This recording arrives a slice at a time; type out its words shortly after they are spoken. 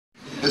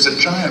It's a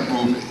giant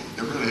movie.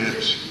 It really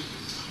is.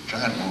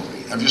 Giant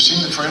movie. Have you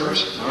seen the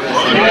trailers?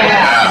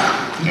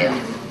 Yeah.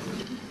 Yeah.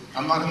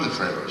 I'm not in the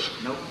trailers.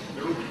 Nope.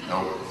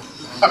 Nope.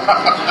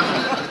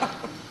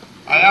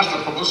 I asked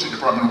the publicity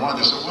department why.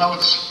 They said, well,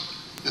 it's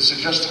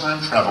just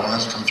time travel, and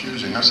that's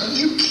confusing. I said, are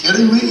you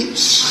kidding me?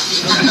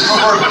 It's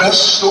one of our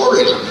best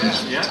stories of these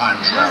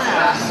time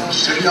travel.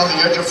 City on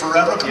the Edge of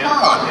Forever? Come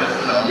on.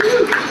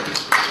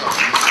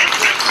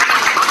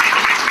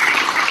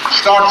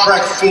 Star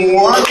Trek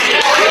 4.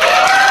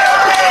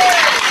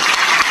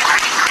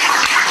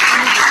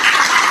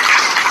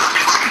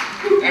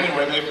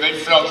 Anyway, they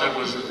felt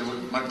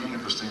it might be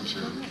interesting to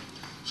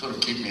sort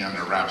of keep me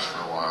under wraps for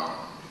a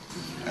while.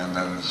 And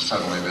then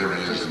suddenly there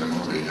he is in the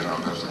movie, you know.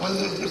 Well,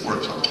 it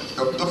works okay.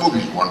 The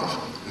movie's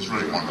wonderful. It's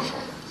really wonderful.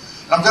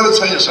 And I'm going to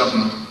tell you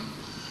something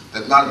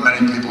that not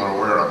many people are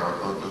aware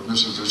of, but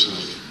this is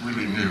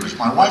really news.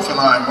 My wife and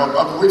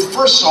I, we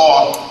first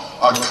saw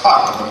a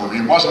cut of the movie.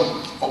 It wasn't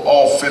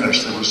all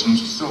finished. There was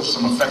still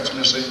some effects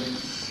missing,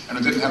 and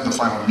it didn't have the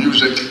final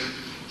music.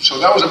 So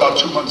that was about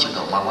 2 months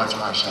ago. My wife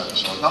and I sat and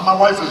saw it. Now my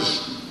wife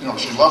is, you know,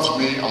 she loves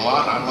me a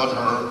lot. I love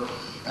her.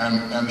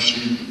 And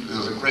she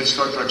is a great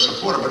Star Trek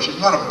supporter, but she's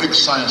not a big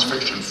science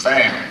fiction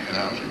fan, you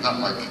know. She's not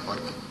like you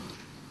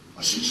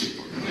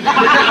people.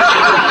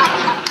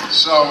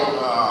 So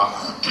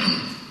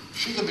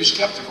she could be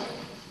skeptical.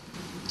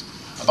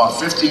 About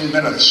 15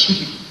 minutes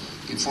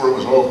before it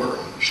was over,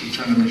 she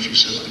turned to me and she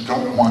said, I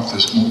don't want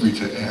this movie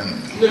to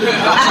end.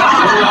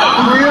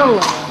 Really?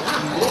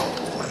 Oh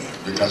boy,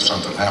 we got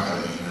something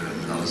happening here.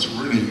 You know,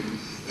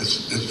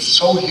 it's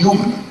so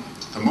human.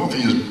 The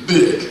movie is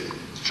big.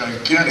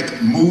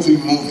 Gigantic movie,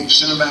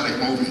 cinematic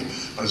movie,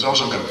 but it's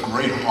also got a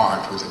great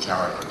heart with the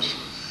characters,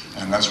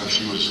 and that's what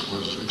she was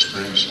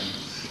experiencing.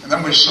 And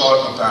then we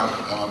saw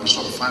we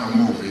saw the final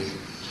movie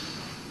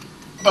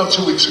about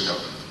 2 weeks ago,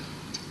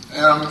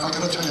 and I'm going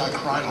to tell you, I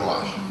cried a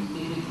lot.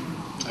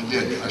 I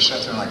did. I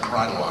sat there and I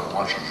cried a lot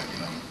watching it. You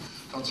know,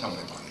 don't tell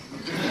anybody.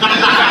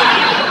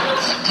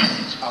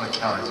 It's out of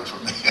character for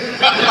me.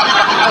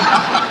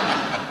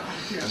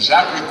 And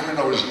Zachary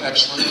Quinto is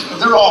excellent.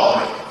 They're all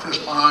great. Chris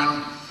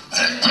Pine.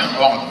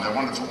 All of them, they're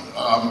wonderful.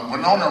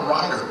 Winona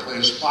Ryder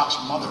plays Spock's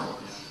mother.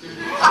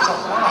 I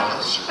thought, wow,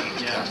 that's strange.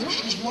 Yeah.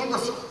 She's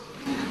wonderful.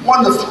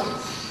 Wonderful.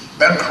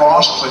 Ben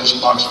Cross plays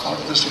Spock's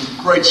father. There's some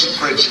great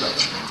stuff.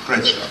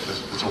 Great stuff.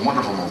 It's a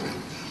wonderful movie.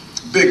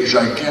 Big,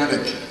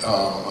 gigantic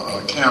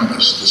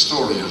canvas. The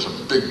story is a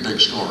big, big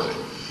story.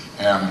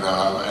 And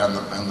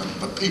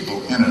the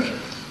people in it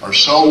are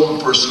so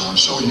personal and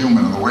so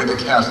human, and the way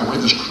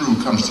this crew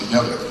comes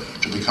together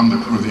to become the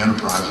crew of the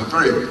Enterprise is a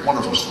very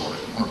wonderful story.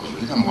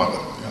 You're going to love it.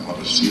 You're going to love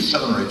it. See it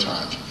 7 or 8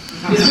 times.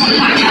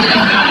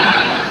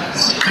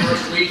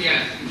 First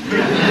weekend.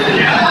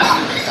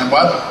 And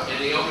what? And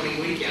the opening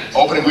weekend.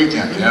 Opening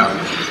weekend, yeah.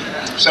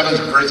 7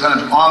 or 8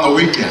 times on the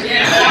weekend.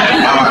 Yeah.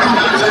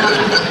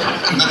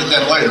 And then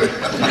again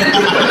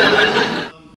later.